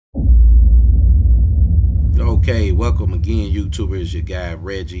Okay, welcome again, YouTubers. Your guy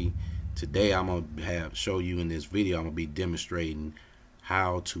Reggie. Today I'm gonna show you in this video. I'm gonna be demonstrating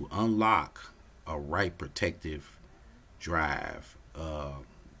how to unlock a write protective drive.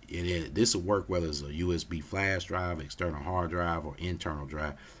 This will work whether it's a USB flash drive, external hard drive, or internal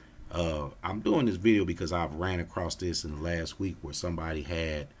drive. I'm doing this video because I've ran across this in the last week where somebody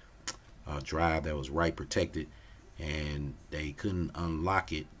had a drive that was write protected and they couldn't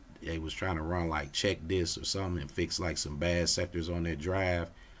unlock it. They was trying to run like check this or something and fix like some bad sectors on their drive,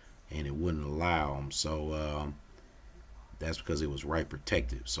 and it wouldn't allow them. So that's because it was write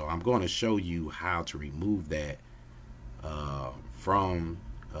protected. So I'm going to show you how to remove that from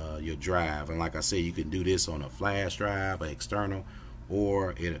your drive. And like I said, you can do this on a flash drive, an external,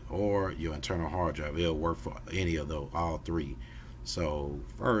 or your internal hard drive. It'll work for any of those, all three. So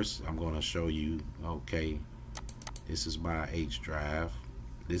first, I'm going to show you. Okay, this is my H drive.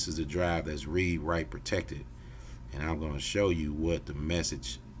 This is a drive that's read-write protected, and I'm going to show you what the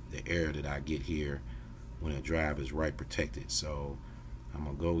message, the error that I get here when a drive is write protected. So I'm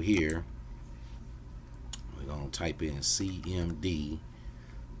going to go here. We're going to type in CMD,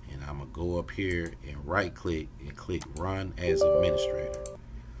 and I'm going to go up here and right click and click Run as Administrator.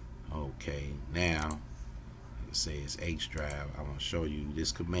 Okay, now it says H drive. I'm going to show you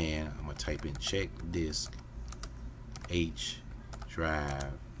this command. I'm going to type in check disk H drive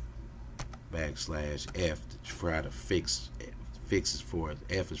 /F to try to fix it for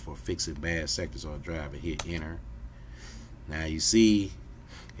F is for fixing bad sectors on drive, and hit enter. Now you see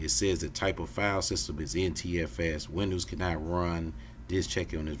it says the type of file system is NTFS. Windows cannot run disk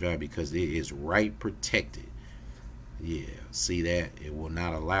checking on this drive because it is write protected. Yeah, see that? It will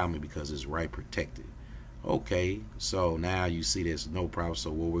not allow me because it's write protected. Okay, so now you see there's no problem.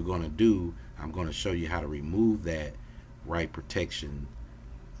 So what we're going to do, I'm going to show you how to remove that write protection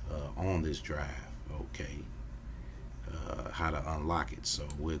on this drive. Okay, how to unlock it. So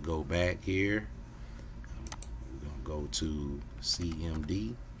we'll go back here. We're going to go to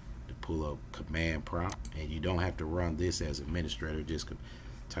CMD to pull up command prompt, and you don't have to run this as administrator. Just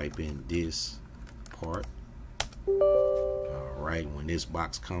type in Diskpart. Alright, when this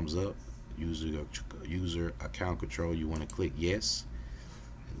box comes up, user account control, you want to click yes,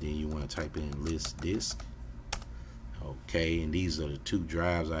 and then you want to type in list disk. Okay, and these are the two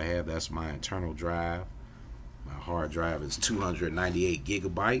drives I have. That's my internal drive. My hard drive is 298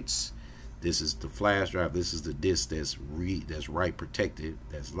 gigabytes. This is the flash drive. This is the disk that's write protected,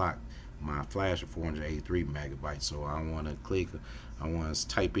 that's locked. My flash is 483 megabytes. So I want to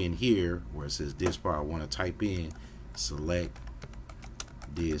type in here where it says Diskpart. I want to type in select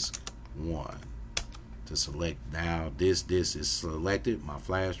disk 1 to select. Now this is selected, my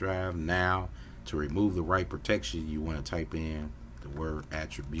flash drive. Now to remove the write protection, you want to type in the word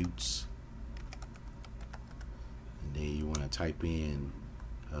attributes, and then you want to type in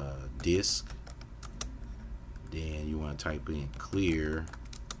disk, then you want to type in clear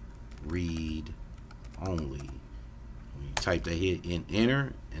read only. When you type that, hit in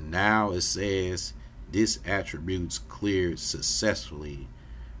enter, and now it says this attributes cleared successfully.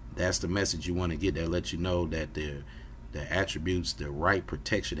 That's the message you want to get. That lets you know that the attributes, the write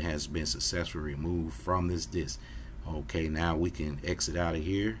protection has been successfully removed from this disk. Okay, now we can exit out of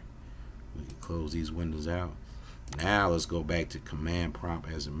here. We can close these windows out. Now let's go back to command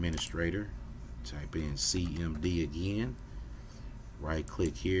prompt as administrator. Type in CMD again. Right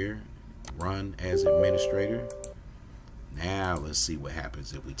click here, run as administrator. Now let's see what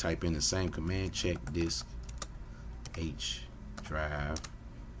happens if we type in the same command, check disk H drive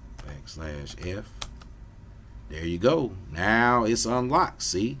 /F. There you go. Now it's unlocked.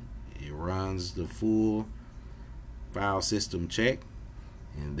 See, it runs the full file system check,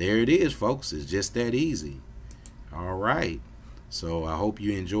 and there it is, folks. It's just that easy. All right, so I hope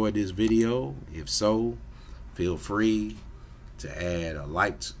you enjoyed this video. If so, feel free to add a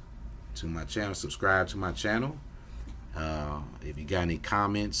like to my channel, subscribe to my channel. If you got any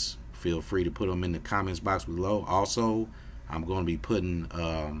comments, feel free to put them in the comments box below. Also, I'm going to be putting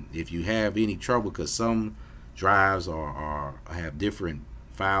if you have any trouble, because some drives have different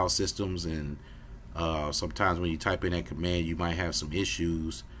file systems, and sometimes when you type in that command you might have some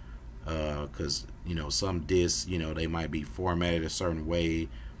issues because some disks, they might be formatted a certain way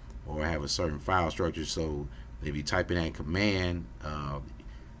or have a certain file structure. So if you type in that command,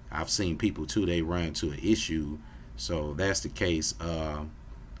 I've seen people too, they run into an issue. So if that's the case, I'm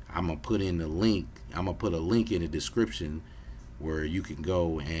gonna put in the link. I'm gonna put a link in the description where you can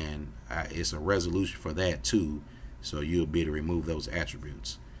go, and it's a resolution for that too, so you'll be able to remove those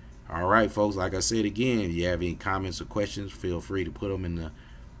attributes. All right, folks, like I said again, if you have any comments or questions, feel free to put them in the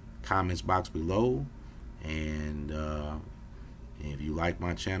comments box below, And if you like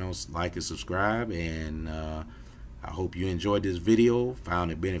my channels, like and subscribe. And I hope you enjoyed this video,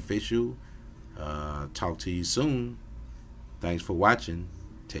 found it beneficial. Talk to you soon. Thanks for watching.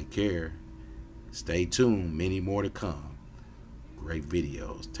 Take care. Stay tuned. Many more to come. Great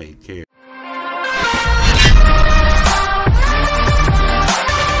videos. Take care.